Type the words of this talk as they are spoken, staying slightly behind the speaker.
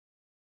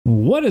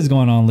What is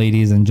going on,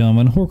 ladies and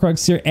gentlemen?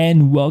 Hoarcrux here,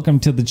 and welcome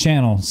to the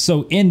channel.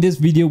 So in this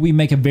video, we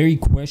make a very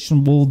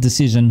questionable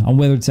decision on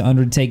whether to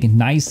undertake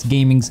Nyce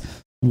Gaming's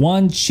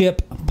one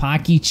chip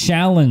Pocky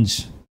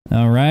challenge.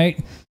 All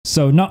right.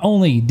 So not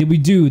only did we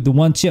do the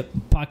one chip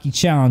Pocky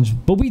challenge,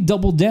 but we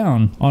doubled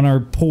down on our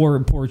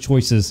poor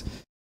choices.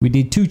 We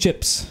did 2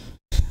 chips.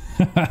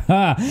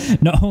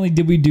 Not only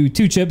did we do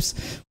 2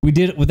 chips, we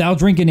did it without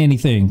drinking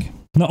anything.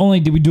 Not only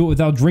did we do it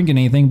without drinking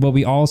anything, but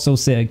we also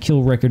set a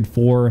kill record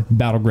for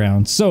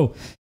Battleground. So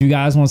if you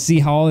guys want to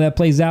see how all that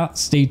plays out,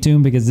 stay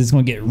tuned because it's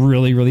going to get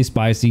really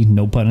spicy.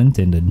 No pun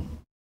intended.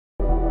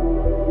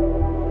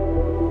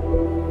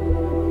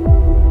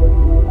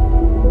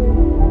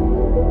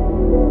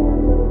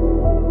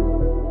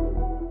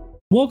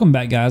 Welcome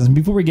back, guys, and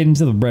before we get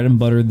into the bread and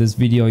butter of this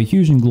video, a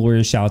huge and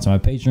glorious shout out to my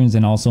patrons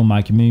and also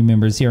my community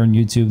members here on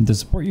YouTube. The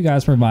support you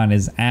guys provide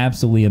is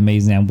absolutely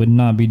amazing. I would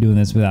not be doing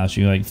this without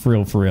you, like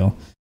for real.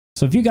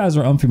 So if you guys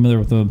are unfamiliar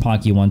with the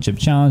Pocky one chip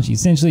challenge,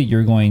 essentially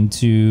you're going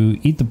to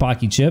eat the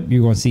Pocky chip.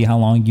 You're going to see how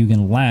long you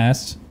can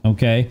last,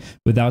 okay,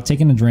 without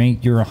taking a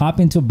drink. You're going to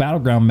hop into a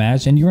Battleground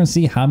match and you're going to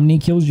see how many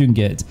kills you can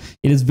get.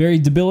 It is very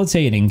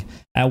debilitating.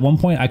 At one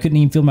point, I couldn't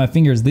even feel my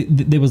fingers.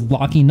 They was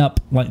locking up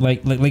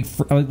like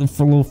for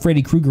little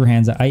Freddy Krueger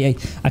hands. I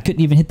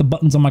couldn't even hit the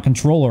buttons on my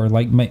controller.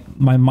 Like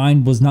my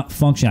mind was not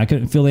functioning. I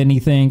couldn't feel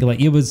anything. Like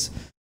it was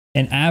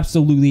an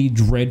absolutely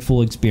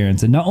dreadful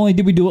experience. And not only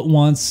did we do it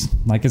once,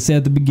 like I said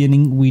at the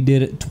beginning, we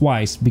did it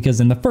twice, because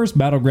in the first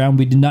Battleground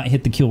we did not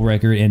hit the kill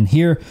record, and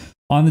here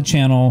on the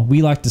channel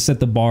we like to set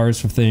the bars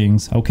for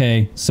things.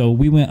 Okay, so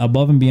we went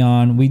above and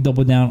beyond. We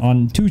doubled down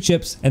on 2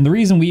 chips, and the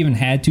reason we even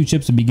had 2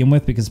 chips to begin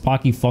with, because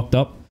Pocky fucked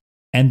up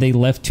and they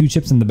left 2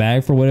 chips in the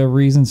bag for whatever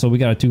reason, so we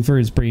got a 2-fer.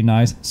 It's pretty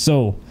nice.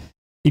 So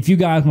if you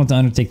guys want to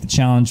undertake the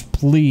challenge,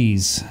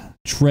 please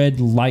tread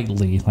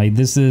lightly. Like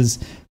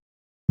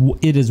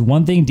it is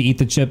one thing to eat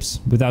the chips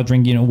without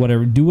drinking or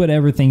whatever, do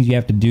whatever things you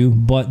have to do,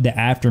 but the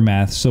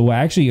aftermath. So what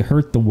actually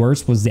hurt the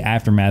worst was the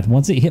aftermath.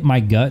 Once it hit my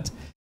gut,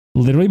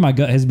 literally my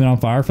gut has been on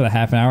fire for the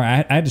half an hour.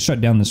 I had to shut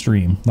down the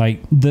stream.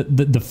 Like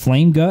the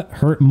flame gut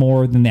hurt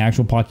more than the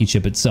actual Pocky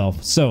chip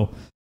itself. So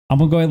I'm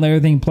gonna go ahead and let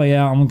everything play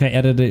out. I'm gonna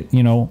edit it,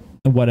 you know,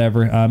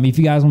 whatever. If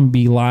you guys want to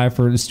be live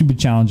for stupid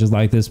challenges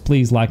like this,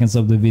 please like and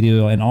sub the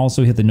video, and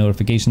also hit the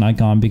notification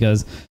icon,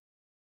 because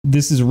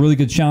this is a really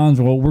good challenge.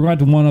 Well, we're going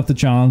to one up the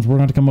challenge. We're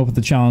going to come up with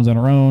the challenge on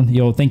our own.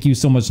 Yo, thank you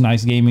so much,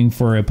 Nyce Gaming,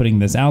 for putting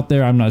this out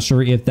there. I'm not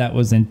sure if that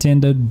was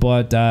intended,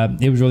 but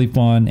it was really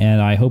fun, and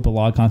I hope a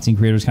lot of content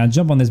creators kind of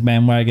jump on this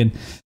bandwagon.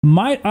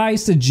 Might I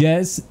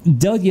suggest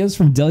Deltias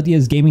from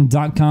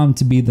deltiasgaming.com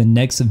to be the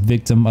next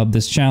victim of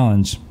this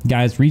challenge.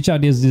 Guys, reach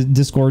out to his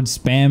Discord,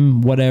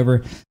 spam,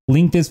 whatever.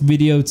 Link this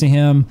video to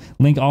him.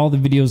 Link all the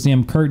videos to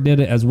him. Kurt did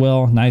it as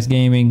well. Nyce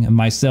Gaming and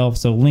myself.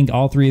 So link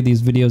all 3 of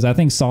these videos. I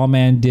think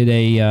Sawman did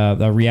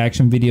a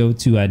reaction video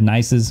to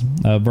Nyce's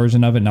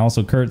version of it, and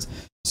also Kurt's.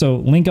 So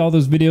link all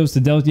those videos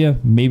to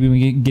Deltia. Maybe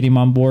we get him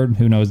on board.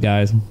 Who knows,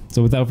 guys?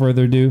 So without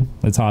further ado,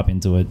 let's hop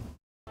into it.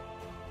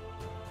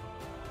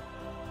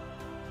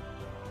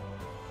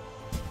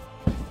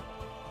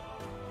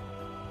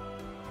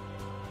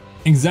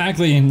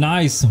 Exactly.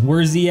 Nice.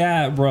 Where's he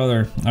at,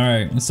 brother? All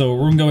right, so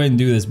we're gonna go ahead and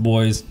do this,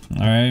 boys.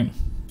 All right.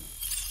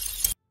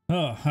 Oh,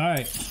 all right.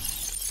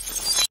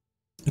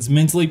 Let's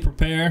mentally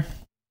prepare.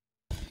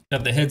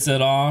 Got the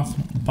headset off.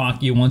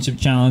 Pocky one chip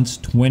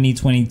challenge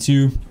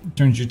 2022.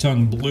 Turns your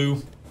tongue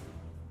blue.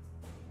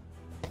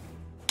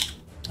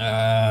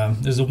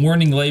 There's a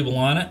warning label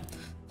on it.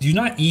 Do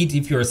not eat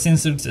if you are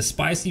sensitive to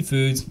spicy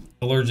foods,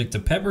 allergic to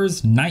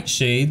peppers,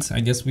 nightshades.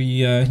 I guess we,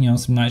 you know,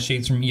 some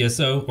nightshades from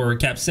ESO, or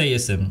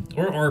capsaicin,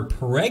 or are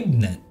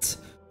pregnant,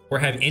 or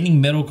have any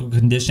medical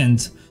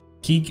conditions.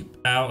 Keep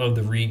out of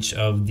the reach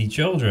of the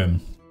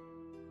children.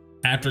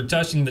 After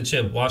touching the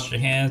chip, wash your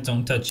hands.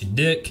 Don't touch your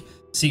dick.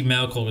 Seek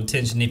medical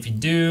attention if you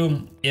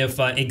do. If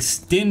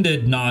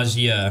extended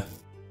nausea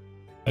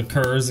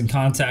occurs, and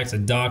contact a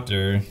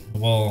doctor.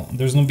 Well,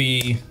 there's gonna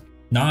be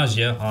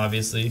nausea,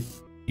 obviously.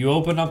 You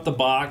open up the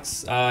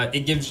box,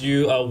 it gives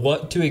you a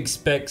what to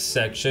expect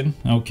section,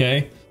 okay?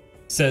 It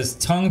says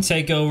tongue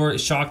takeover,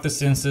 shock the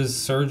senses,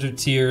 surge of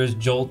tears,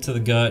 jolt to the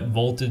gut,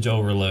 voltage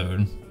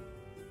overload.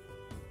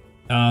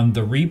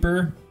 The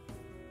Reaper,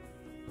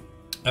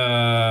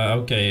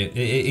 okay,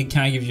 it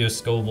kind of gives you a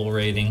Scoville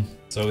rating.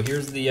 So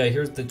here's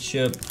the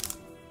chip.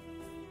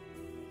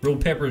 Real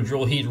pepper,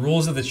 drill heat.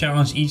 Rules of the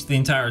challenge: eat the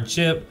entire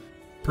chip.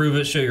 Prove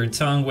it, show your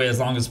tongue, wait as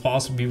long as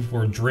possible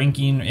before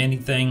drinking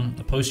anything.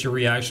 Post your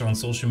reaction on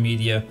social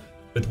media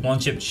with one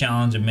chip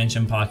challenge and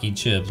mention Pocky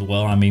chips.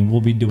 Well, I mean,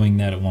 we'll be doing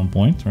that at one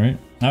point, right?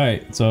 All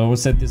right, so we'll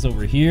set this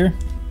over here.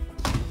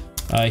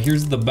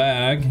 Here's the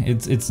bag.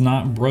 It's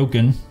not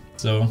broken,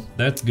 so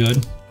that's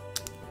good.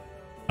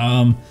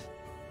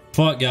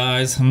 Fuck,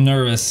 guys, I'm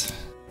nervous.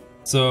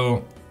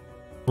 So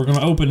we're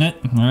gonna open it,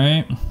 all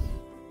right?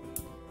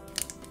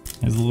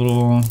 There's a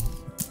little,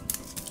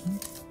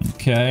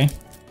 okay.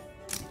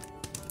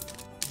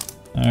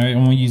 All right,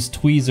 I'm gonna use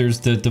tweezers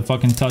to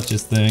fucking touch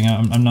this thing.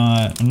 I'm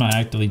not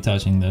actively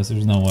touching this.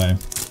 There's no way.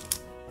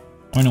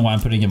 I don't know why I'm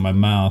putting it in my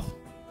mouth.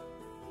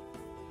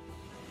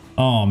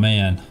 Oh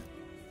man.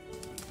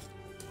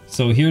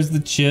 So here's the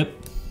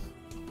chip.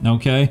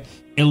 Okay.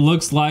 It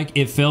looks like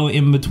it fell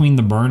in between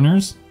the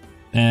burners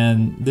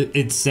and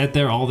it's sat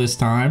there all this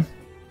time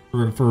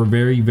for a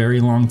very, very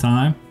long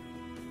time.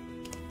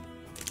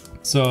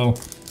 So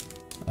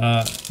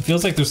it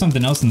feels like there's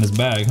something else in this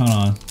bag. Hold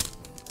on.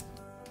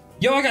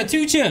 Yo, I got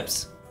 2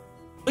 chips.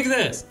 Look at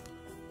this.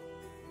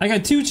 I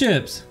got 2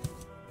 chips.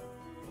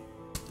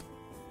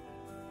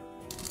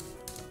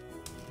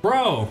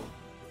 Bro,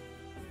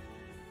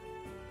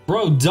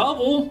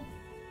 double.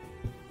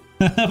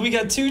 We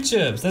got 2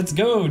 chips. Let's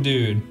go,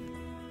 dude.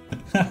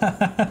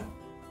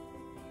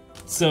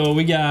 So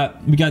we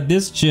got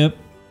this chip.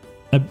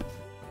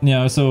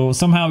 Yeah, so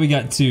somehow we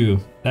got 2.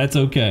 That's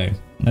okay.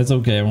 That's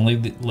okay. I'm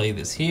gonna lay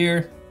this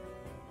here.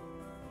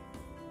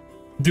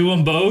 Do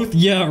them both?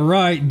 Yeah,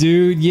 right,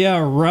 dude. Yeah,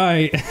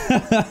 right.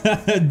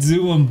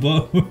 Do them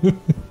both.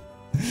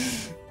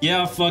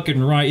 Yeah,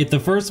 fucking right. If the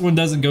first one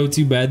doesn't go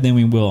too bad, then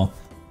we will.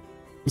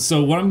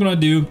 So what I'm gonna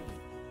do,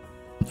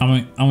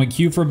 I'm gonna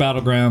queue for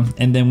Battleground,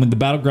 and then when the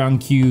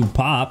Battleground queue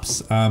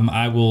pops,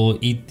 I will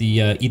eat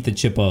the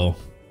chippo. All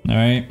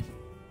right,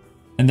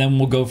 and then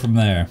we'll go from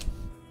there.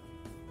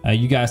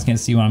 You guys can't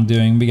see what I'm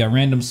doing. We got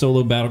random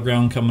solo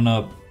Battleground coming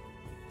up.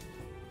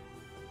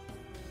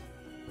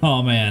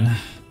 Oh man,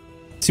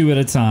 2 at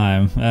a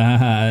time. No.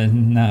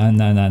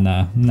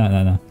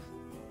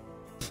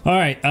 All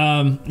right,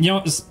 you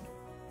know, just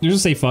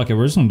say fuck it.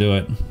 We're just gonna do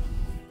it.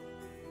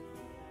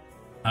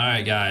 All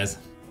right, guys.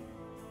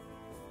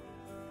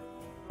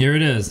 Here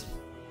it is.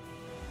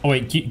 Oh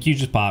wait, Q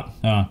just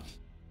popped.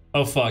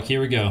 Oh fuck,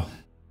 here we go.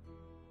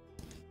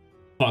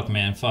 Fuck,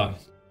 man, fuck.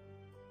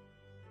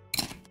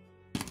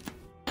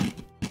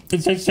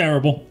 It tastes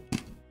terrible.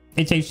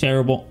 It tastes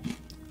terrible.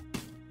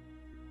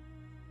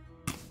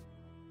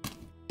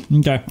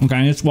 Okay, I'm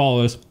gonna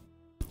swallow this.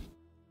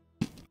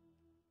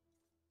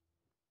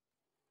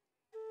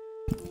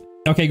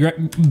 Okay,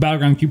 great.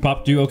 Battleground Q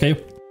popped too,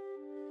 okay.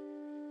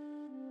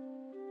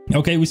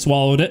 Okay, we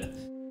swallowed it.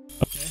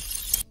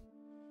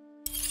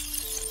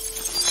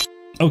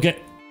 Okay.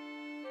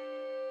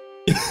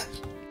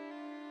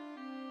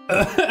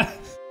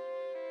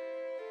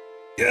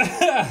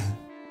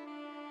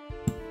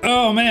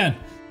 Oh man.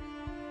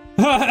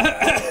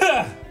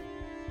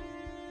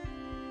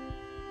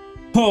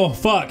 Oh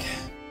fuck.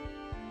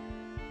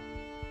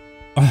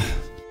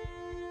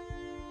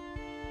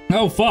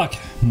 Oh fuck,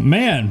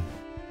 man.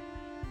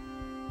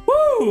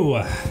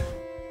 Woo.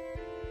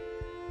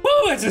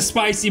 Woo, it's a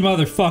spicy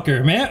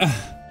motherfucker, man.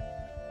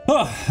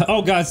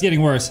 Oh god, it's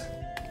getting worse.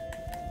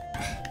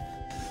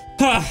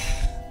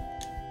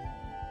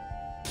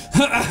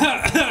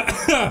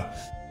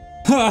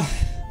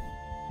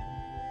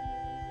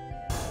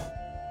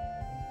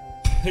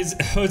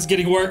 It's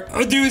getting worse.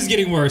 Oh, dude, it's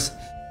getting worse.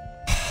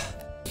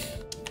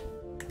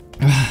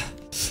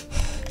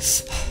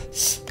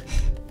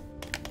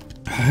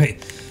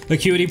 Alright,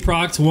 acuity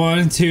procs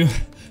 1, 2,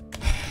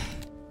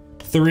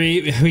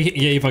 3. Yeah,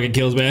 he fucking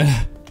kills,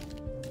 man.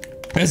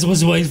 This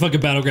was why he's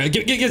fucking Battleground.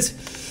 Get.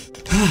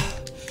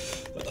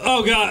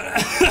 Oh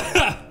god.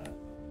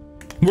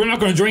 We're not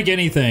gonna drink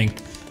anything.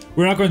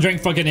 We're not gonna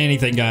drink fucking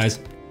anything, guys.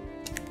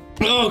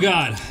 Oh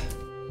god.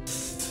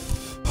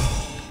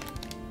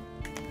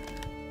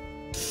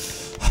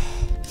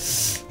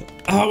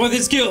 Oh, what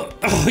this kill?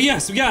 Oh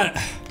yes, we got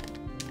it.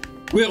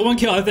 We got 1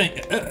 kill, I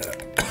think.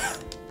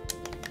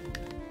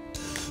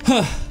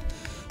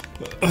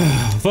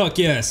 Fuck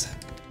yes.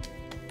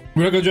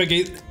 We're not gonna drink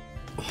it.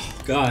 Oh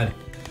god.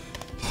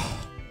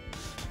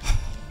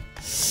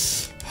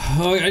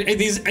 Oh, I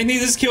need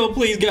this kill,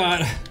 please,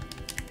 God.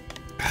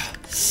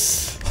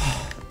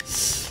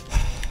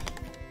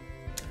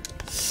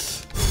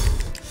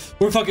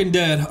 We're fucking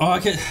dead. Oh, I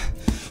can't.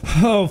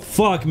 Oh,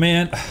 fuck,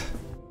 man.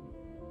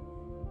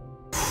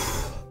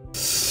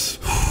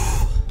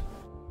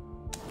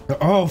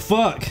 Oh,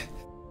 fuck.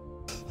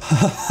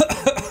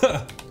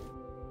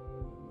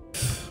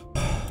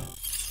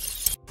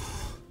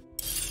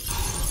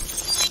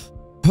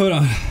 Hold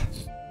on.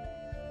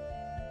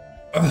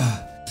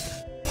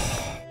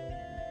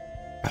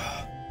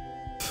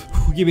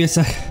 Give me a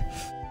sec.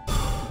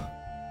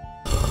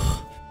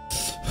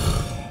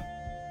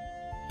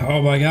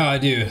 Oh my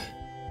god, dude.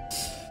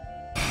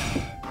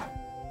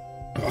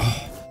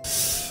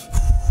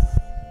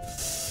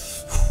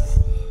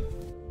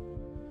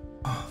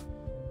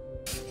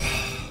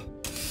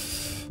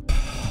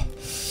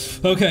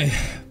 Okay.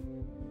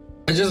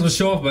 I just want to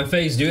show off my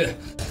face, dude.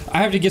 I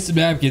have to get some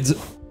napkins.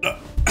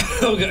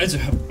 Oh god,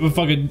 my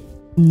fucking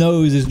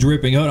nose is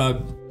dripping. Hold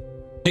on.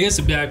 I get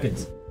some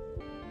napkins.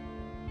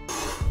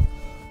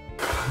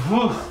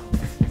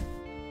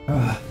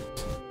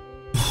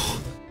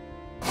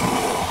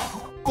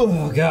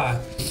 Oh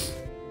god.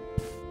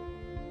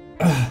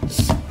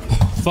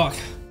 Fuck.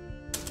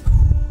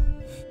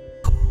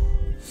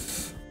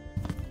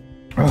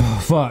 Oh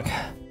fuck.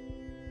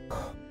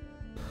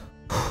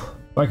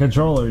 My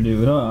controller,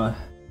 dude, huh?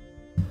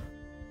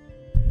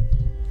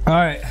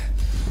 Alright.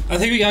 I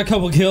think we got a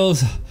couple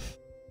kills.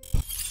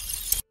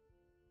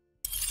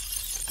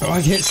 Oh,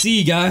 I can't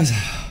see, guys.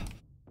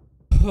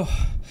 Oh,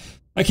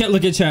 I can't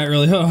look at chat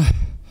really. Oh.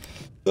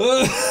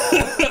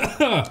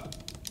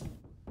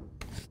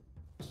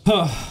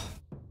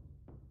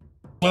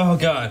 Oh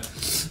God.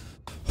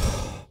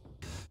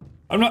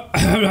 I'm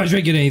not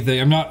drinking anything.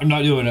 I'm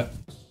not doing it.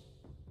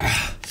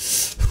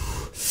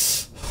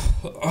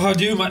 Oh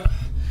dude, my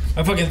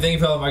fucking thing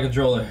fell on my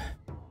controller.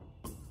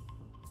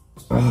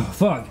 Oh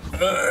fuck.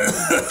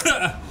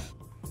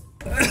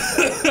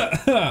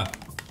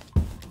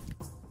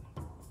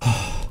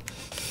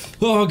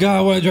 Oh God,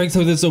 I want to drink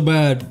something so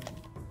bad.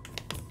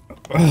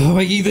 Oh,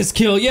 I get this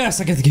kill. Yes,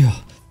 I get the kill.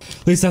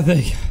 At least I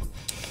think.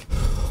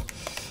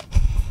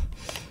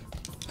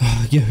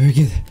 Get.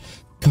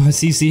 Come on,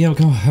 CC him.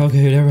 Come on.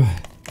 Okay, never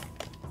mind.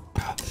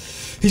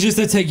 He's just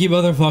a tanky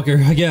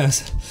motherfucker, I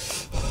guess.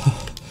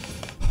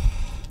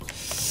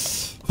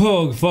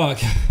 Oh, fuck.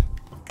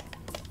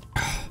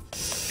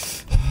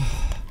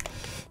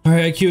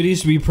 Alright, IQ needs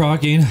to be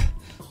proccing.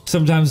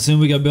 Sometime soon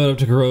we gotta build up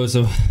to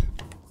corrosive.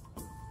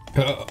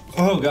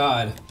 Oh,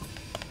 God.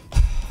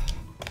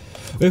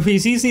 If we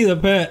CC the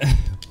pet.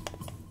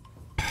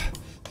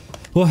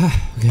 Well,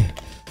 okay.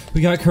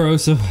 We got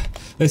corrosive.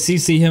 Let's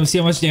CC him, see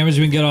how much damage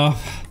we can get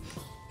off.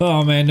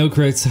 Oh man, no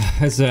crits.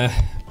 That's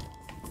bad.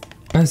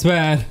 That's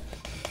bad.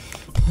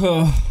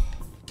 Oh.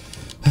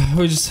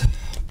 We're just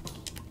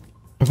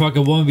a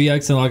fucking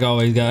 1vx and like I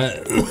always got.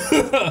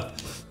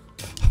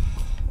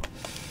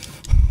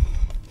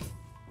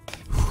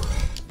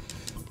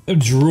 I'm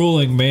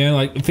drooling, man.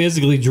 Like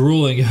physically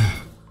drooling.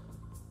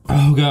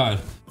 Oh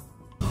God.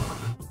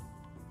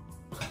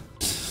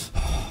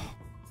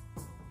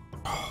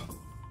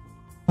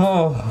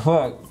 Oh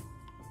fuck.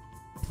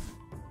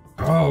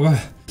 Oh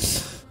man.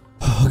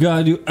 Oh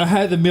God, dude. I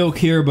had the milk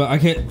here, but I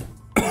can't.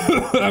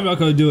 I'm not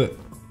gonna do it.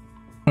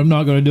 I'm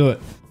not gonna do it.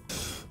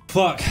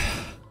 Fuck.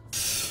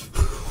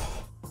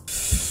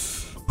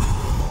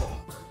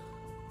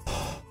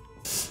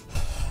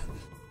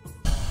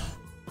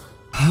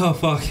 Oh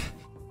fuck.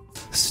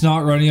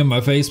 Snot running on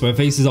my face. My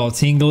face is all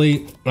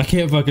tingly. I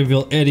can't fucking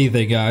feel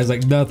anything, guys.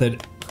 Like nothing.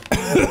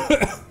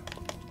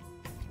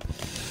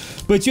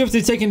 But you have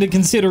to take into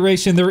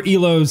consideration their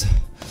elos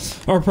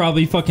are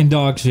probably fucking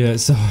dog shit,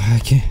 so I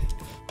can't.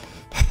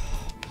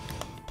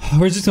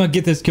 We're just gonna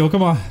get this kill.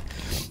 Come on.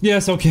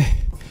 Yes, okay.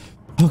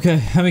 Okay,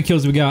 how many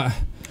kills we got?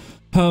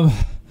 Oh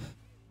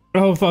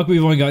fuck,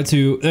 we've only got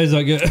 2. That's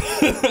not good.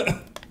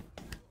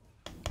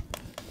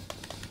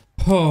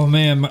 Oh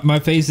man, my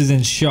face is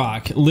in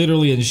shock.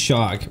 Literally in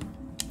shock.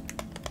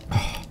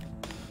 I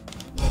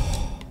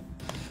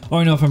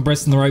don't know if I'm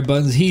pressing the right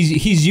buttons.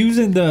 He's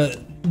using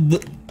the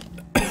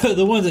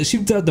the ones that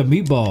shoots out the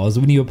meatballs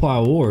when you apply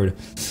a ward.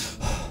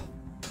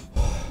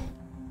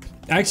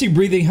 Actually,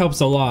 breathing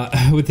helps a lot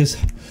with this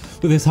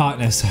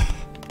hotness.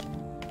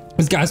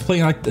 This guy's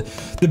playing like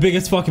the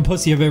biggest fucking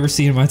pussy I've ever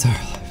seen in my entire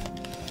life.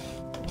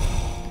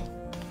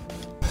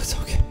 It's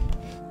okay.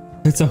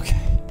 It's okay.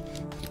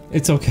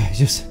 It's okay.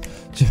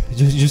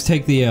 Just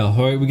take the L.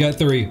 All right, we got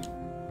 3.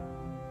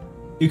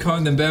 You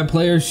calling them bad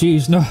players?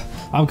 Sheesh. No,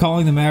 I'm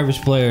calling them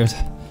average players.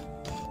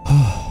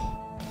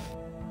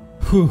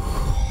 Whew.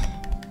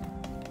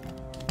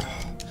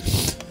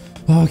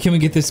 Oh, can we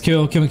get this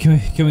kill? Can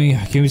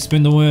we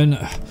spin the win?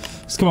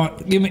 Just come on,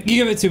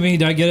 give it to me.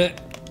 Did I get it?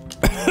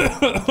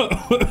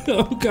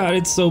 Oh God,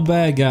 it's so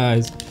bad,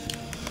 guys.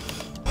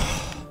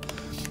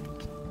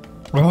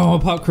 Oh,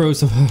 pop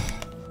corrosive.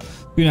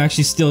 We can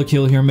actually steal a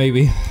kill here,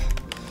 maybe.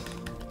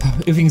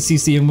 If we can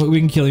CC him, we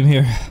can kill him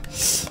here.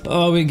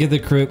 Oh, we can get the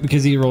crit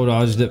because he roll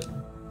dodged it.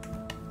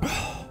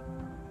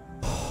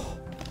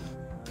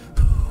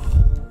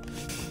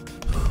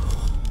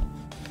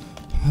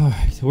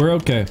 Alright, we're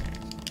okay.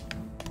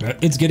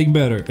 It's getting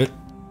better.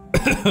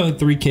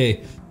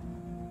 3k.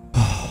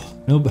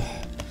 Nope.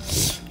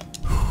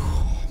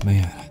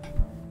 Man.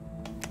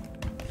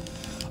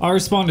 I'll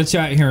respond to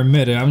chat here in a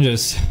minute. I'm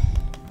just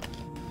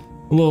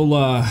a little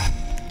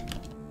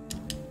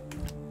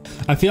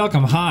I feel like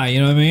I'm high, you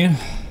know what I mean?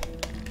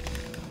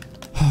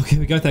 Okay,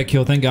 we got that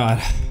kill, thank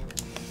God.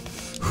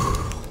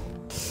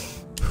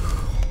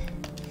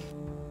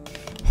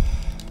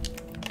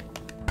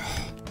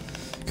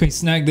 Can we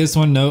snag this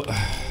one? Nope.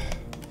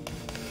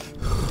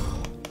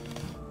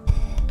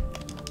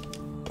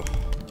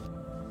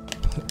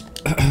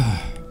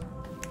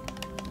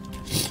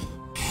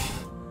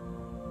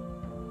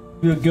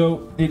 We'll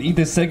go and eat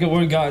the second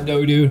one. God,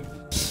 no, dude.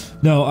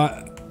 No,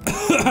 I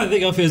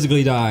think I'll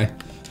physically die.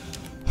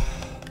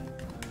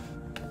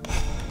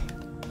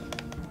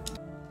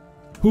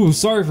 Ooh,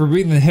 sorry for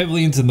breathing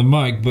heavily into the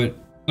mic, but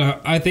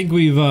I think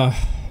we've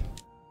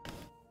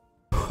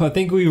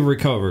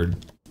recovered.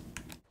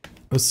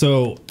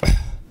 So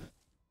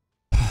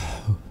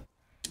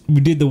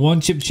we did the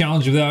 1 chip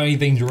challenge without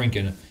anything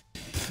drinking.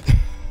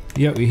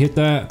 Yep, we hit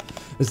that.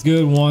 That's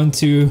good. 1,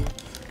 2,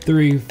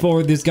 3,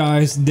 4. This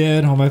guy's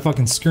dead on my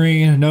fucking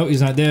screen. No,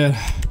 he's not dead.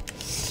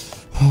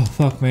 Oh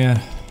fuck,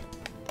 man.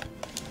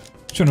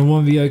 Trying to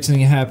 1v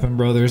anything happen,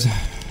 brothers.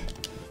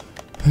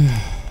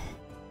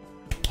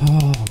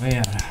 Oh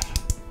man.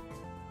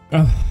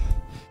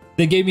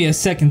 They gave me a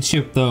second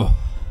chip though.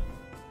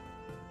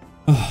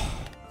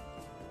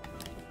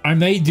 I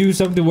may do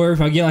something where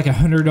if I get like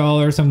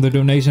 $100 from the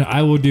donation,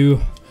 I will do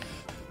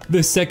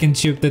the second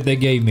chip that they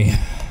gave me. I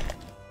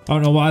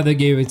don't know why they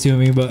gave it to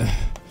me, but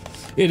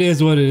it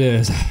is what it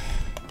is.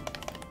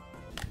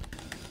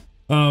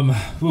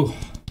 Ooh.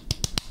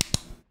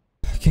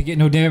 Can't get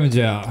no damage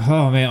out.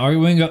 Oh man,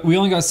 we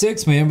only got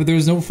 6, man, but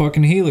there's no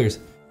fucking healers.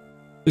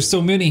 There's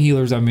so many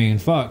healers, I mean,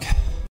 fuck.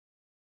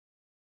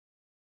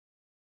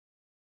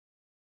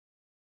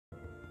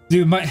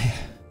 Dude, my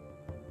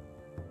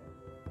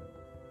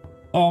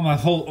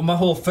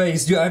whole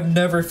face, dude, I've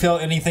never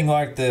felt anything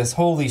like this.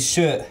 Holy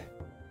shit.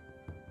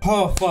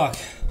 Oh fuck.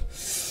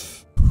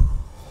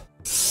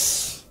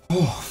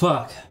 Oh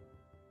fuck.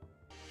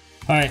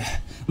 Alright,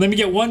 let me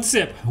get one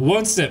sip.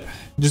 One sip.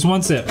 Just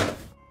one sip.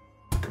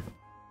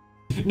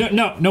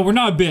 No, we're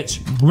not a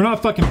bitch. We're not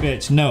a fucking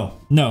bitch. No.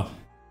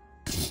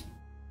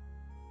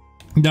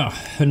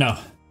 Not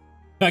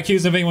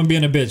accused of anyone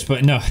being a bitch,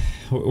 but no.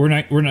 We're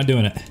not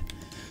doing it.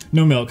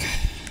 No milk.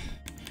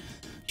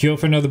 Queue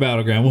for another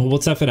battleground. We'll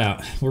tough it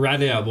out. We'll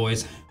ride it out,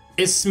 boys.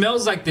 It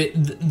smells like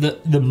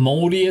the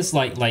moldiest,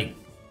 like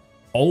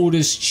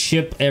oldest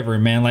chip ever,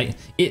 man. Like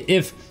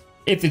if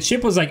the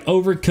chip was like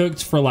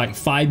overcooked for like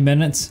 5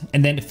 minutes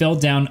and then it fell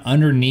down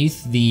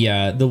underneath the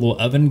little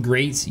oven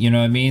grates, you know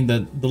what I mean?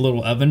 The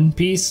little oven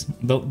piece,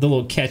 the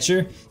little catcher,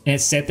 and it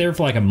sat there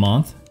for like a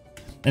month,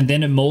 and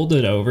then it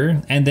molded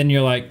over, and then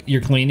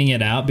you're cleaning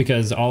it out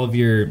because all of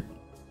your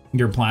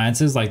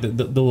appliances, like the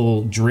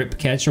little drip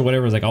catch or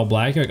whatever, is like all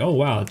black. You're like, oh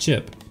wow, a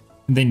chip.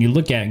 And then you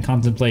look at it and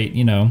contemplate,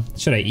 you know,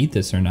 should I eat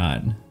this or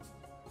not?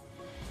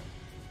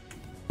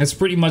 That's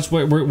pretty much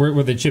where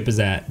the chip is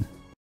at.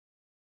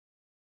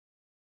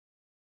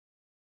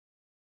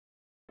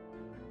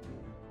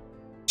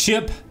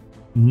 Chip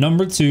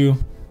number 2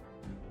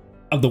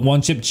 of the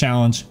 1 chip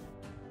challenge.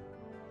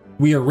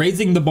 We are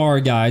raising the bar,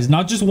 guys.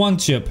 Not just 1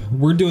 chip.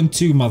 We're doing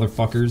 2,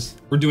 motherfuckers.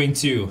 We're doing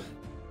 2.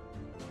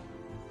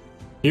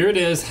 Here it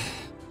is.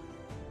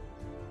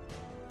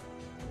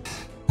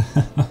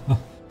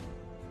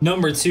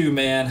 Number 2,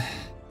 man.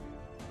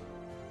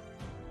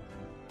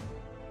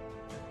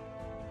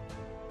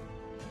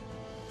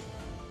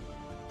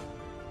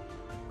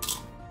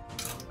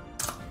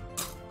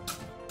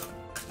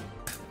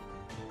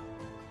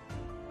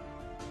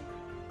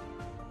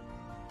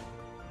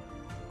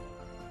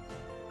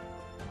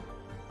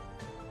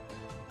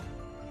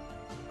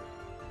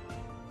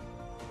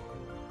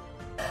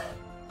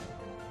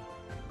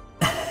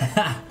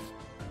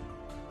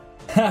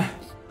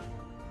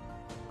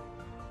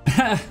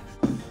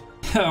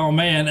 Oh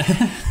man.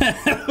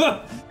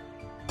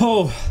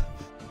 Oh.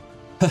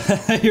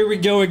 Here we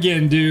go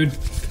again, dude.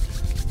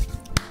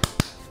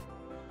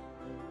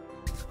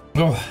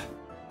 Oh.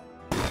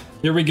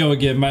 Here we go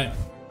again.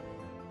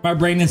 My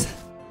brain is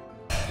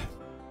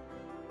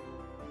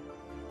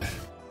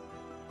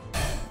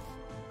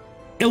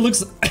it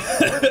looks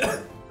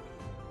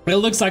it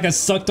looks like I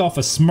sucked off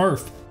a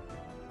Smurf.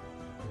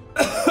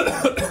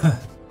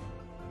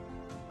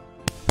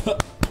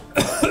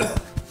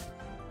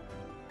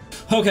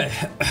 Okay.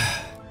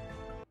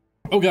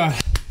 Oh god.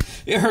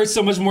 It hurts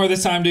so much more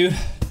this time, dude.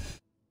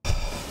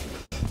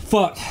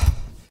 Fuck.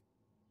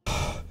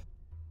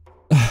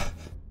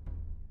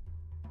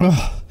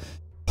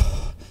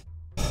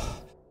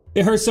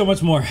 It hurts so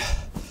much more.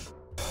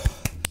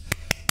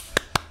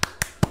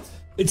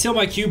 Until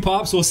my cue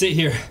pops, we'll sit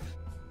here.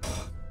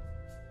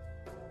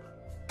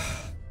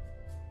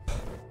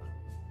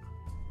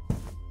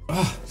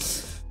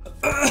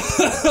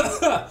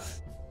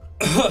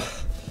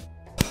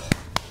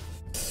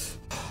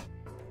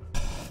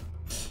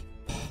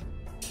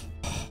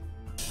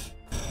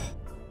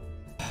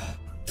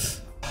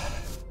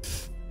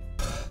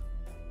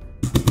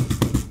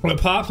 What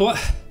pops? What?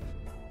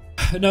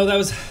 No, that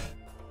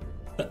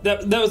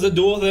was a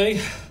dual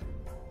thing.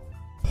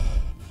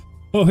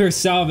 Oh, here's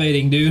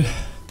salivating, dude.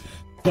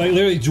 Like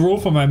literally drool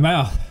from my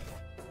mouth.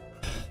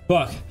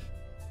 Fuck.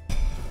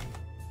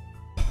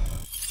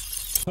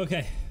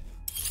 Okay.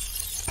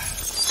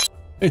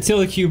 Until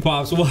the cue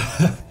pops.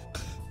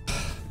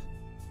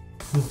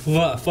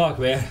 What? Fuck,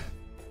 man.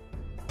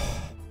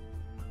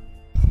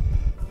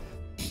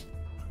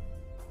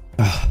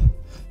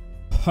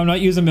 I'm not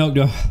using milk,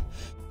 though.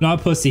 Not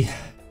a pussy.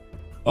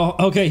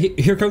 Oh, okay.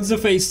 Here comes the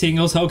face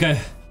tingles. Okay.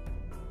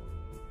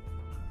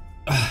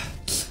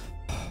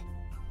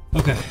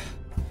 Okay.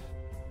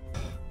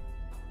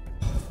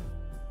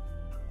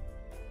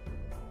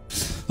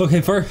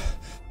 Okay.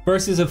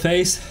 First is a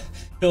face.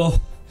 It'll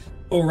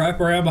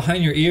wrap around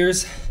behind your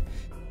ears,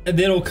 and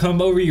then it'll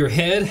come over your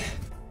head,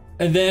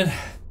 and then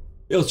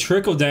it'll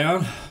trickle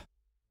down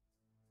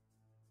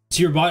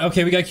to your body.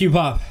 Okay, we got Q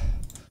pop.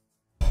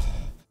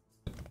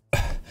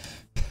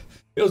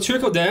 It'll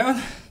trickle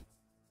down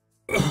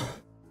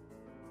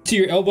to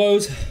your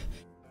elbows,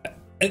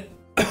 and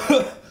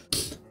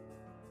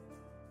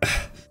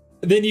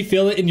then you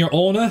feel it in your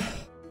ulna,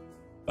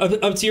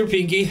 up to your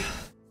pinky.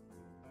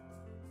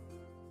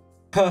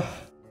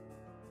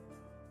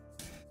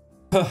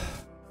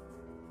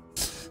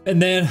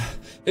 and then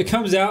it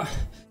comes out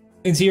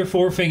into your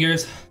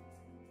forefingers.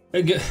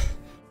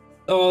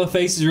 Oh, the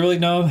face is really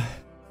numb.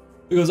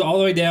 It goes all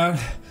the way down.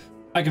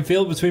 I can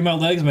feel it between my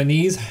legs, my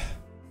knees.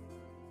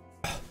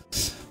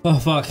 Oh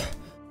fuck,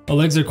 my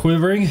legs are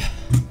quivering.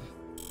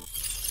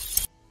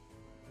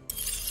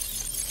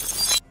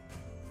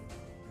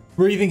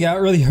 Breathing out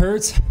really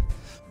hurts,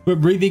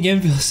 but breathing in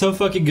feels so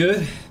fucking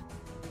good.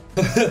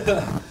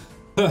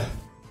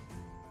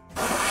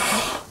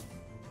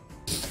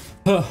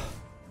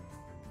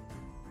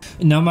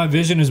 And now my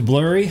vision is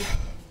blurry.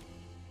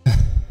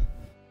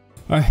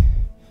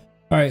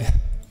 Alright.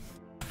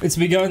 It's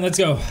begun, let's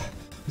go.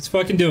 Let's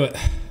fucking do it.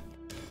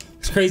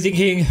 It's Crazy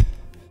King.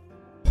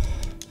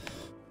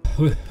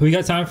 We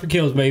got time for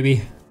kills,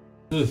 baby.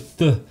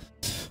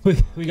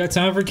 We got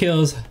time for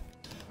kills.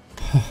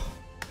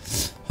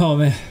 Oh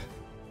man.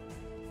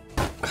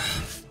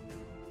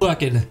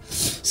 Fucking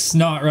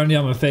snot running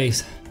down my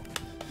face.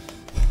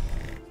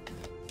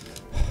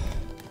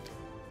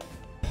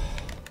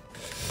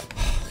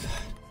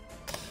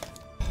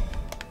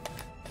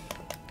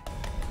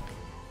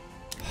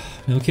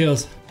 No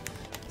kills.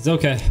 It's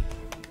okay.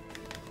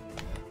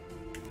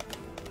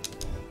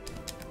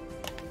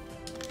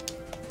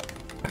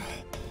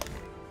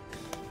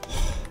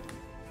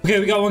 Okay,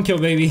 we got one kill,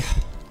 baby.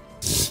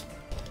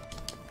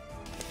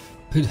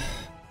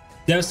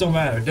 Deaths don't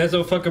matter. Deaths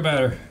don't fucking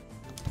matter.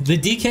 The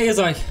DK is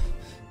like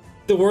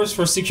the worst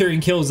for securing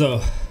kills,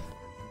 though.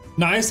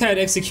 Nyce had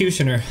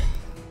Executioner.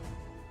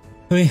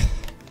 I mean,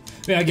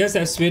 I guess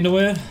that's spin to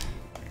win.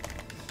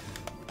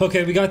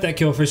 Okay, we got that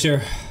kill for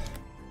sure.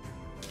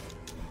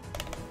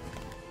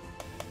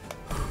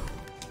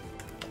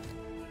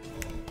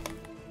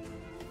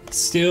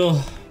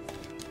 Still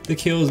the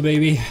kills,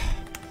 baby.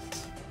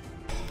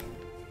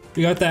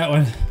 We got that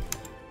one.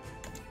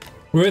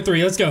 We're at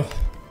 3. Let's go.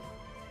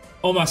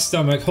 Oh, my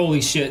stomach.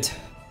 Holy shit.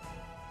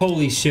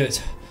 Holy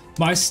shit.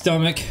 My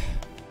stomach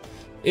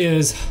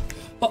is...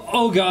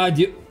 Oh god.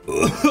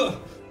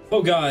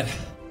 Oh god.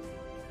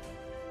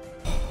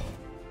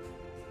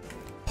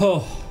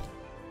 Oh.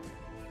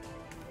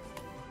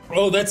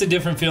 Oh, that's a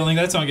different feeling.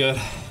 That's not good.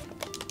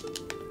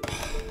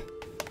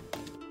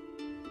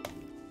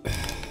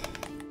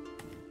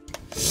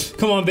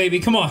 Come on, baby.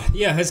 Come on.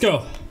 Yeah, let's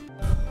go.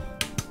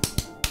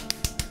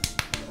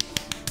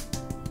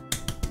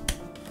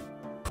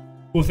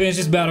 We'll finish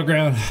this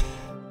battleground,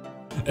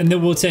 and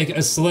then we'll take a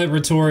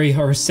celebratory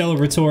or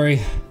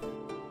celebratory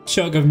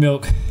chug of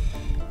milk.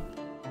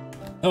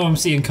 Oh, I'm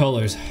seeing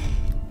colors.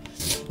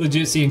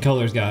 Legit seeing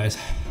colors, guys.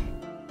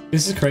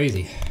 This is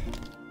crazy.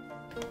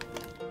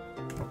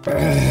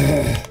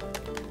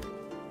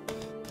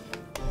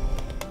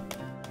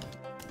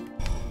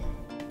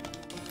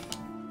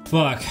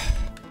 Fuck.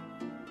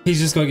 He's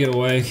just gonna get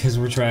away because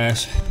we're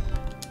trash.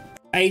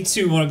 I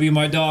too want to be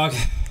my dog.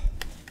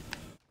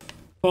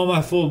 Oh,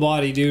 my full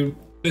body, dude.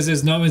 This is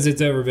as numb as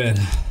it's ever been.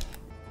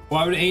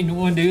 Why would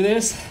anyone do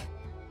this?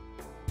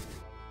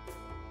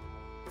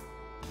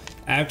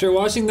 After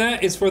watching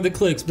that, it's for the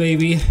clicks,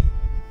 baby.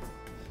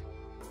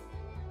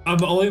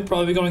 I'm only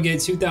probably gonna get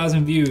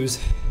 2,000 views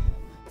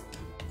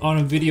on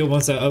a video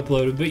once I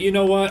upload it, but you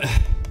know what?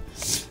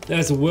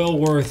 That's well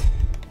worth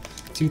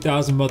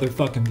 2,000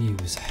 motherfucking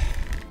views.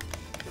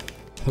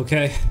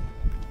 Okay?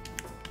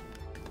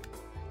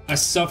 I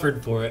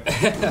suffered for it.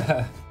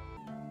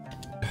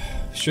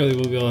 Surely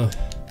we'll be able to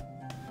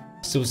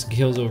steal some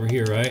kills over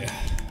here, right?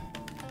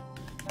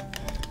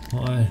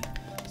 1,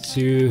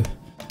 2,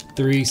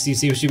 3.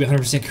 CC should be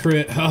 100%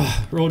 crit.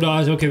 Oh, roll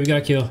dodge. Okay, we got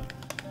a kill.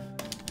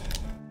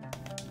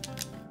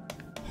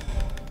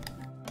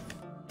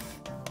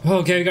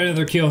 Okay, we got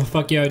another kill.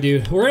 Fuck yeah,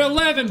 dude. We're at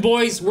 11,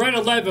 boys. We're at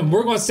 11.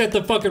 We're gonna set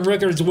the fucking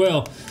record as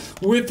well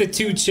with the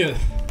 2 chip.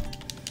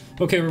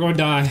 Okay, we're gonna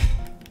die.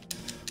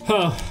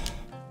 Oh.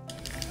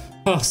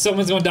 Oh,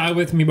 someone's gonna die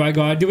with me, by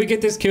God. Did we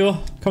get this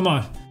kill? Come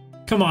on.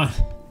 Come on.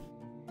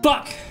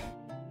 Fuck!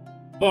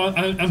 Oh,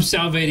 I'm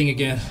salivating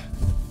again.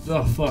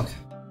 Oh, fuck.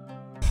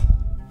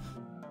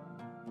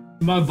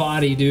 My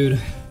body, dude.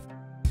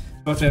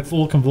 About to have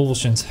full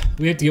convulsions.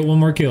 We have to get one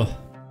more kill.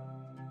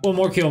 One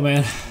more kill,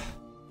 man.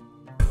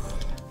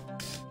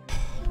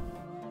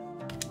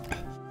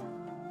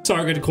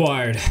 Target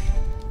acquired.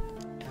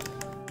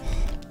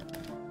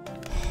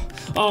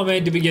 Oh,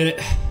 man, did we get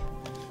it?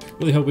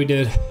 Really hope we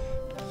did.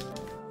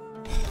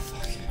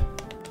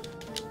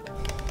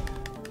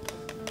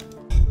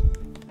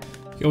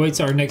 Go wait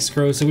till our next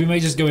corrosive. We may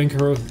just go in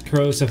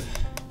corrosive.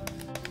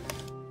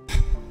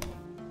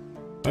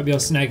 Might be able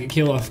to snag a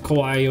kill off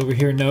Kawaii over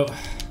here. No.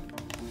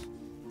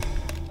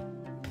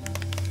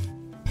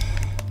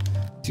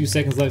 2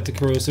 seconds left to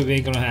corrosive.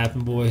 Ain't gonna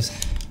happen, boys.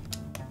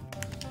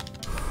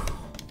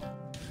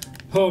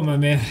 Oh my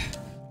man.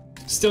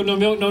 Still no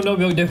milk. No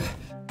milk, dude.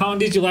 How long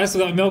did you last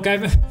without milk? I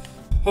haven't.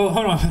 Oh,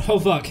 hold on. Oh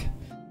fuck.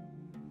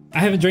 I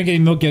haven't drank any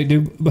milk yet,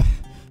 dude. But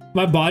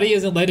my body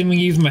isn't letting me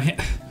use my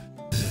hand.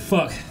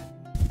 Fuck.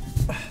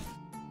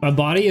 My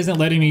body isn't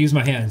letting me use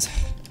my hands.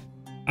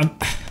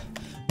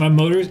 My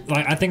motor,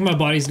 like, I think my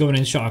body's going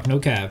in shock. No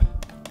cap.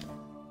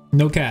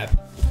 No cap.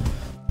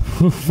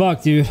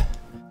 Fuck, dude.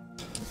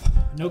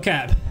 No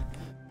cap.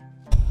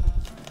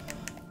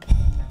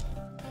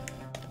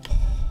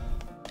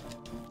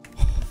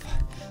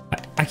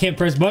 I can't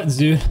press buttons,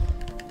 dude.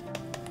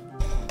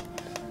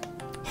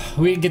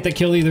 We didn't get the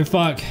kill either.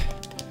 Fuck.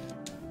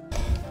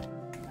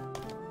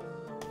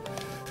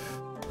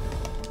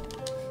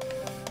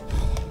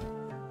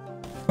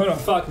 Hold on.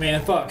 Fuck,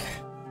 man. Fuck.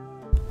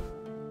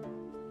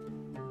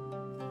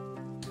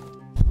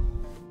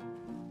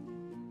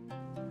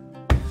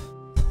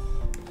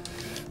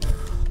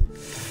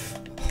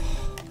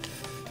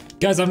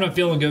 Guys, I'm not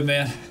feeling good,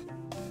 man.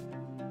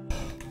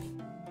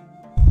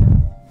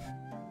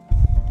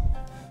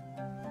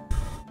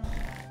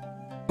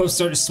 I'm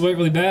starting to sweat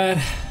really bad.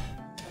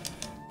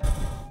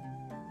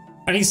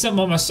 I need something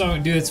on my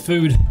stomach, dude. It's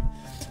food.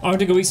 I want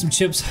to go eat some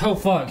chips. Oh,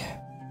 fuck.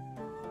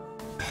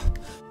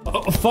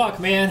 Oh, fuck,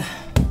 man.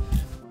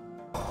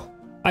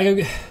 I gotta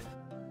get...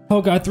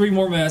 Oh, God, 3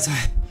 more minutes.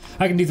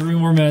 I can do 3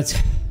 more minutes.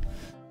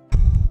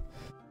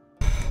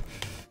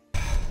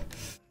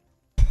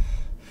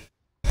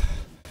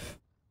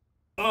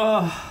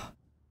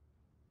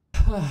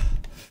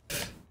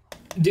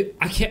 Dude,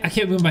 I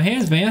can't move my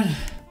hands, man.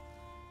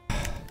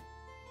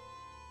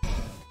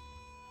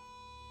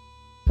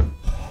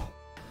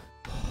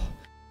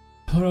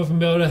 I don't know if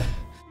I'm able to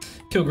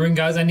kill green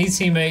guys. I need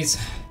teammates.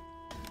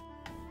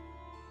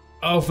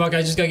 Oh fuck,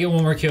 I just gotta get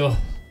 1 more kill.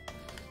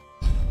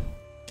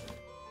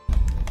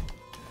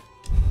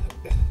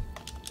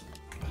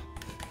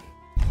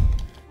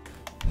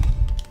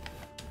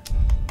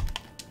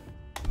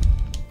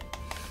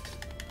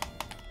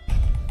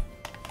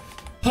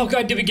 Oh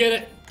God, did we get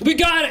it? We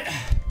got it!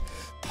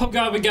 Oh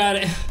God, we got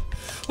it.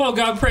 Oh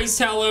God, praise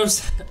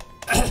Talos.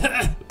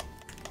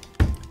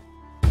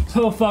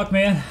 Oh fuck,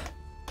 man.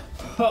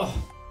 Oh,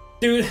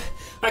 dude,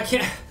 I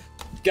can't.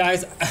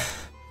 Guys,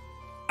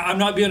 I'm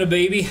not being a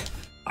baby.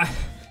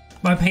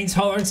 My pain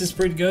tolerance is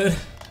pretty good.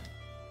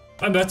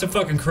 I'm about to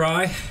fucking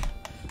cry.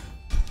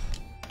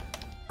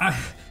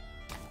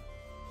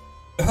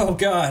 Oh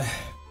God.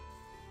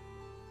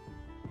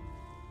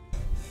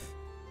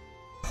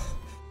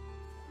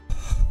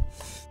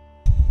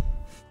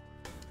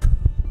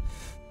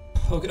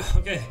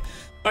 Okay.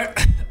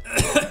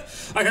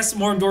 I got some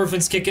more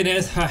endorphins kicking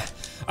in.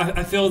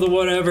 I feel the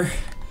whatever.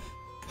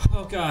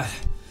 Oh God.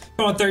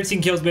 Come on,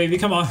 13 kills, baby.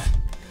 Come on.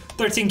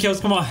 13 kills,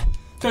 come on.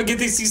 Come on, get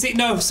these CC.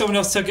 No, someone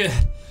else took it.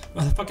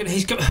 Motherfucking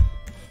H. Come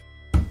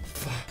on.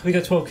 We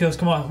got 12 kills.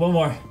 Come on. 1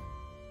 more.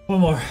 1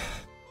 more.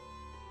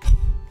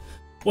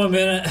 1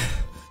 minute.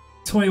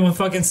 21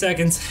 fucking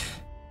seconds.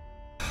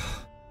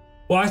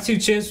 Why 2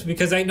 chips?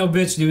 Because I ain't no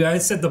bitch, dude. I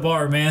set the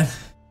bar, man.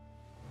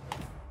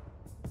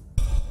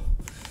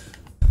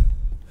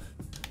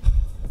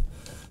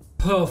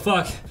 Oh,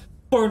 fuck.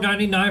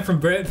 $4.99 from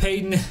Brett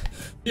Payton.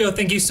 Yo,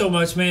 thank you so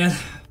much, man.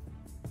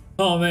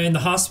 Oh, man, the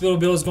hospital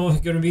bill is going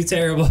to be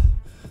terrible.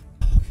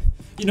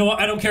 You know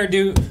what? I don't care,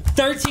 dude.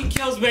 13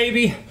 kills,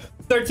 baby.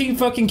 13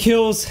 fucking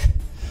kills.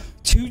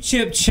 2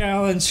 chip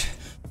challenge.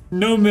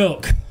 No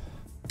milk.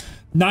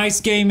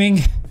 Nyce Gaming.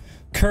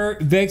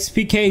 Kurt, Vex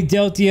PK,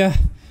 Deltia,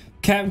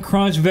 Captain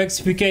Crunch, Vex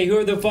PK.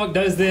 Whoever the fuck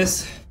does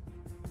this.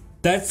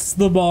 That's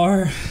the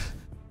bar.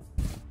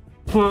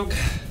 Fuck.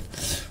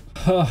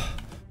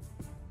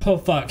 Oh,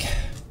 fuck.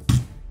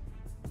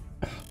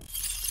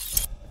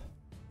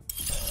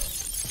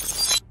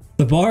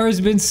 The bar has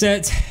been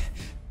set.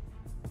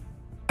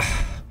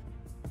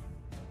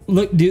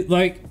 Look, dude,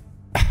 like,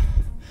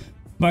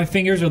 my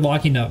fingers are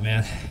locking up,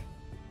 man.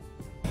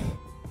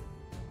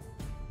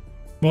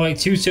 Well, like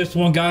 2 chips,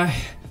 1 guy.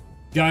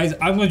 Guys,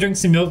 I'm gonna drink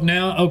some milk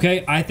now.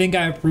 Okay, I think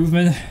I have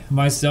proven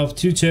myself.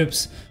 2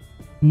 chips,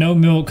 no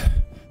milk,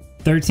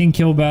 13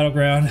 kill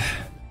battleground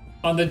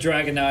on the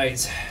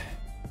Dragonites.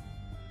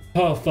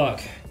 Oh,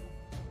 fuck.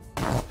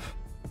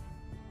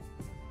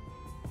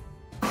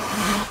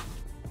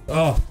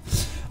 Oh,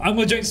 I'm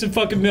gonna drink some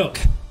fucking milk.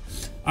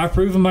 I've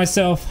proven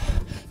myself.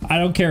 I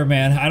don't care,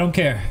 man. I don't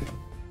care.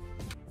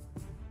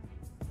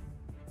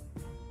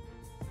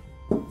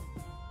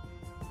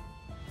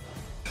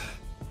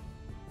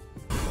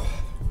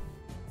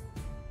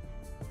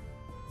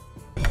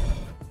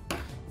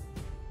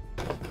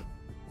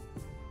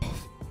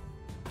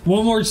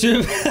 One more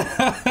chip.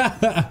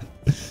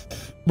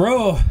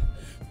 Bro,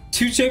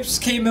 2 chips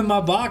came in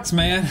my box,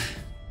 man.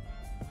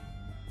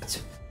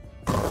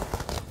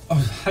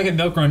 Oh, I get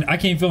milk running. I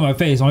can't feel my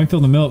face. I only feel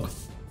the milk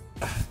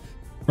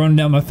running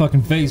down my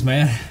fucking face,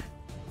 man.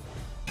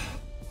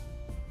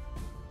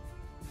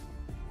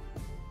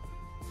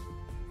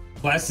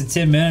 Lasted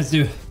 10 minutes,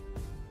 dude.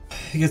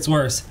 It gets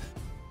worse.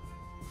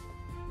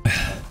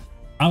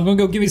 I'm gonna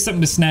go give me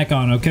something to snack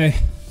on, okay?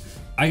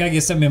 I gotta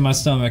get something in my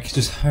stomach.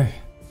 Just, all right,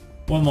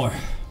 1 more.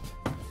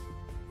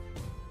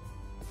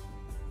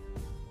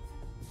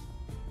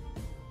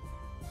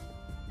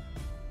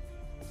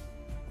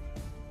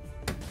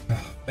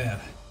 Oh, man.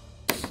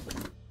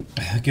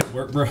 Good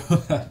work, bro.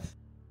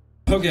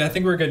 Okay, I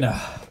think we're good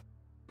now.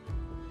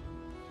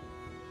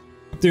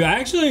 Dude,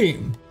 I'm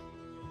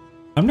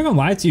not gonna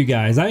lie to you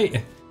guys.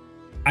 I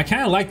I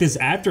kind of like this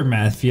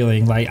aftermath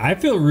feeling. Like, I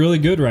feel really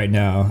good right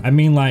now. I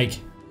mean, like,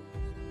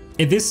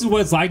 if this is what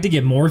it's like to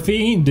get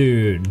morphine,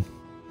 dude,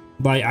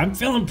 like, I'm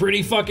feeling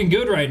pretty fucking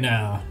good right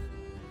now.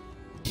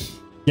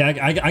 Yeah,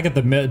 I got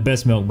the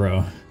best milk,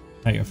 bro.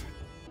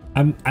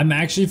 I'm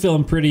actually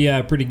feeling pretty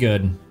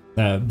good.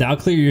 That'll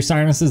clear your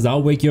sinuses.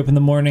 That'll wake you up in the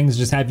mornings.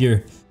 Just have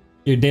your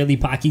daily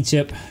Pocky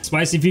chip.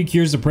 Spicy Few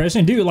cures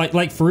depression, dude.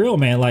 Like for real,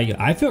 man. Like,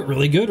 I feel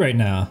really good right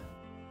now.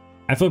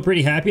 I feel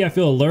pretty happy. I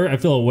feel alert. I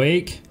feel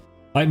awake.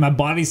 Like, my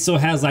body still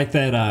has like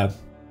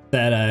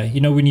that you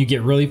know, when you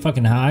get really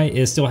fucking high,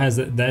 it still has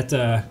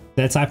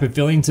that type of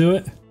feeling to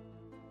it.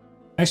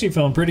 Actually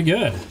feeling pretty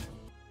good.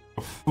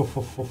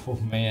 Oh,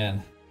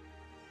 man.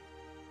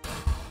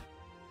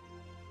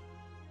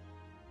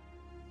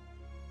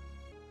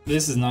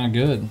 This is not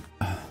good.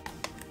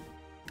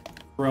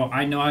 Bro,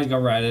 I know I go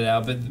write it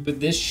out, but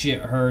this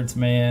shit hurts,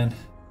 man.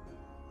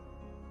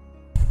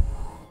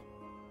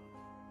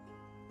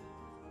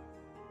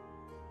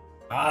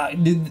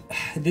 Dude,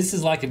 this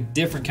is like a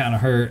different kind of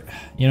hurt.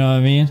 You know what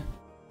I mean?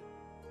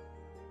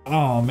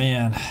 Oh,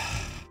 man.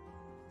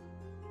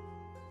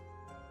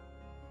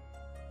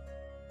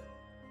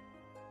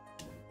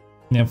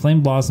 Yeah,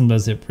 Flame Blossom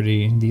does hit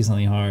pretty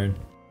decently hard.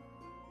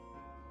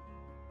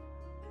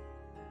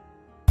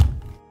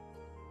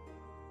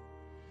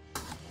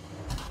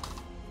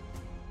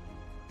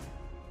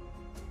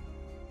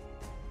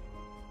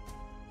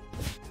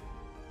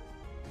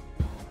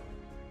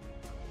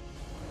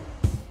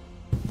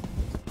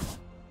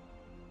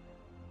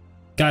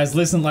 Guys,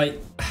 listen,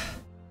 like,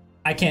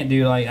 I can't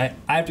do, like, I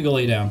have to go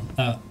lay down.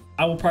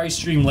 I will probably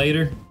stream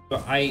later,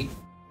 but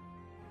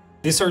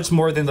this hurts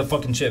more than the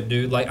fucking chip,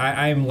 dude. Like,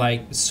 I'm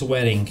like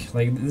sweating.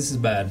 Like, this is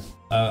bad.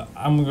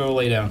 I'm gonna go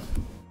lay down.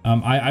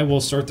 I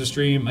will start the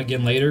stream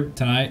again later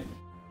tonight,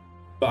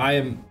 but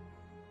I'm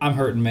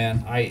hurting,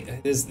 man.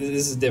 This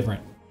is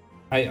different.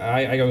 I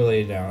gotta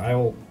lay down. I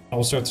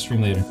will start the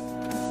stream later.